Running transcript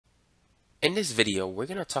In this video, we're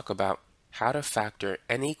going to talk about how to factor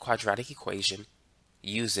any quadratic equation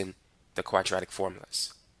using the quadratic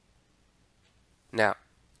formulas. Now,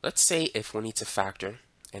 let's say if we need to factor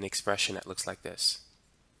an expression that looks like this: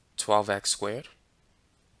 12x squared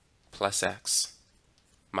plus x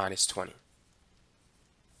minus 20.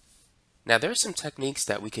 Now, there are some techniques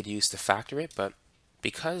that we could use to factor it, but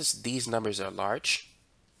because these numbers are large,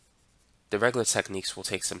 the regular techniques will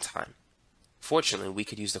take some time. Fortunately, we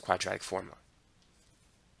could use the quadratic formula.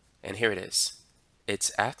 And here it is.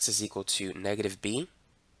 It's x is equal to negative b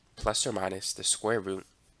plus or minus the square root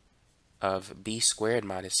of b squared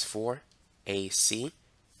minus 4ac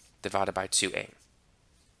divided by 2a.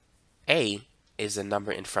 A is the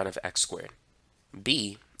number in front of x squared.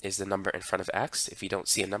 B is the number in front of x. If you don't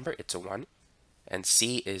see a number, it's a 1. And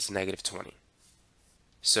c is negative 20.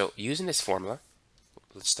 So using this formula,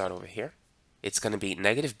 let's start over here. It's going to be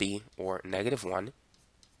negative b, or negative 1,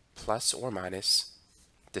 plus or minus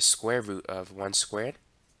the square root of 1 squared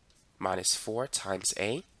minus 4 times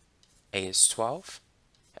a is 12,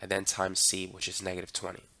 and then times c, which is negative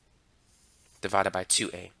 20, divided by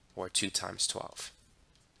 2a, or 2 times 12.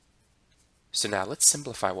 So now let's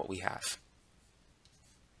simplify what we have.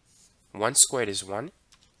 1 squared is 1,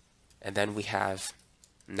 and then we have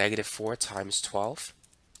negative 4 times 12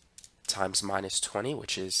 times minus 20,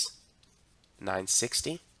 which is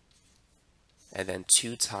 960, and then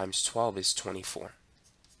 2 times 12 is 24.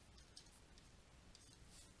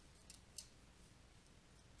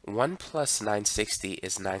 1 plus 960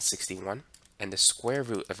 is 961, and the square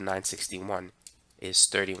root of 961 is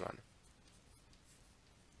 31.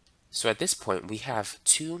 So at this point, we have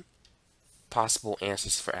two possible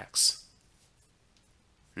answers for x.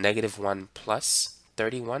 Negative 1 plus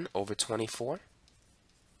 31 over 24,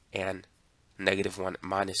 and negative 1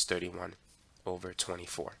 minus 31 over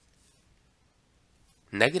 24.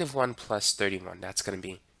 Negative 1 plus 31, that's going to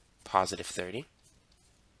be positive 30.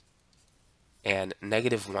 And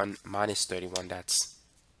negative 1 minus 31, that's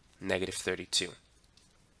negative 32.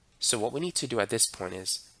 So what we need to do at this point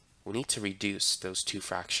is we need to reduce those two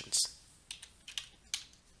fractions.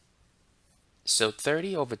 So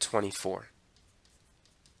 30 over 24.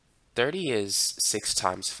 30 is 6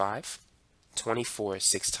 times 5. 24 is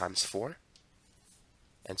 6 times 4.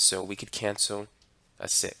 And so we could cancel a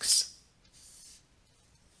 6.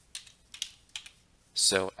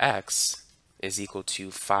 So x is equal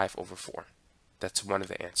to 5 over 4. That's one of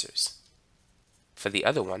the answers. For the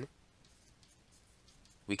other one,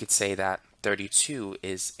 we could say that 32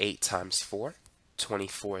 is 8 times 4.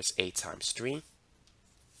 24 is 8 times 3.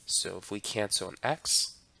 So if we cancel an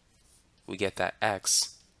x, we get that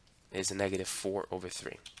x is negative 4 over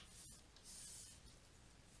 3.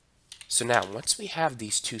 So now, once we have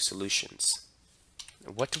these two solutions,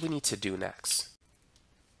 what do we need to do next?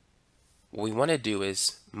 What we want to do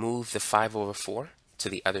is move the 5 over 4 to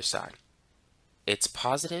the other side. It's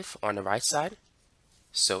positive on the right side,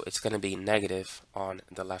 so it's going to be negative on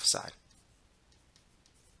the left side.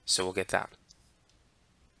 So we'll get that.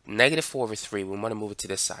 Negative 4 over 3, we want to move it to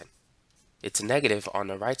this side. It's negative on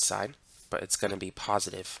the right side, but it's going to be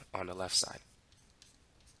positive on the left side.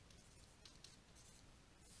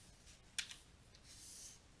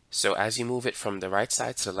 So as you move it from the right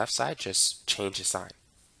side to the left side, just change the sign.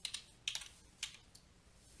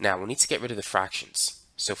 Now we need to get rid of the fractions.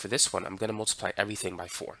 So for this one, I'm going to multiply everything by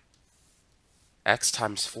 4. X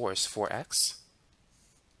times 4 is 4x.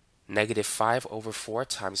 Negative 5 over 4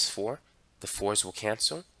 times 4, the 4's will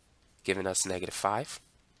cancel, giving us negative 5.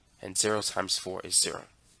 And 0 times 4 is 0.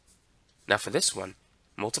 Now for this one,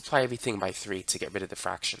 multiply everything by 3 to get rid of the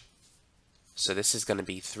fraction. So this is going to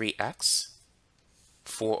be 3x.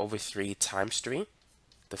 4 over 3 times 3.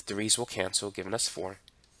 The 3's will cancel, giving us 4.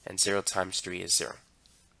 And 0 times 3 is 0.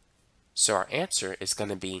 So our answer is going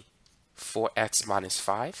to be 4x minus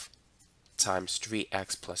 5 times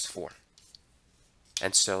 3x plus 4.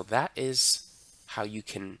 And so that is how you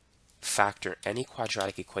can factor any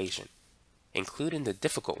quadratic equation, including the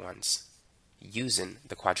difficult ones, using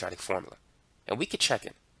the quadratic formula. And we could check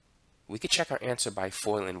it. We could check our answer by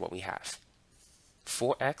foiling what we have.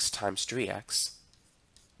 4x times 3x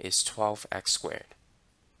is 12x squared.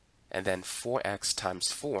 And then 4x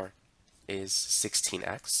times 4 is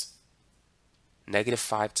 16x. Negative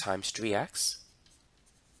 5 times 3x,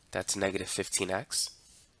 that's negative 15x.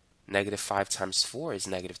 Negative 5 times 4 is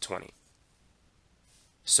negative 20.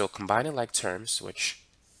 So combining like terms, which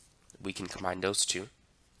we can combine those two,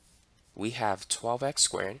 we have 12x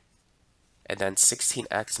squared, and then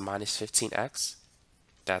 16x minus 15x,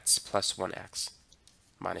 that's plus 1x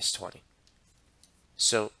minus 20.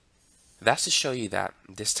 So that's to show you that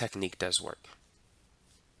this technique does work.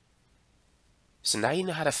 So now you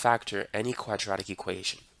know how to factor any quadratic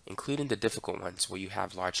equation, including the difficult ones where you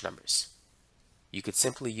have large numbers. You could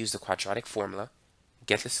simply use the quadratic formula,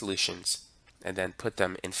 get the solutions, and then put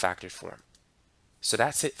them in factored form. So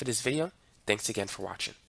that's it for this video. Thanks again for watching.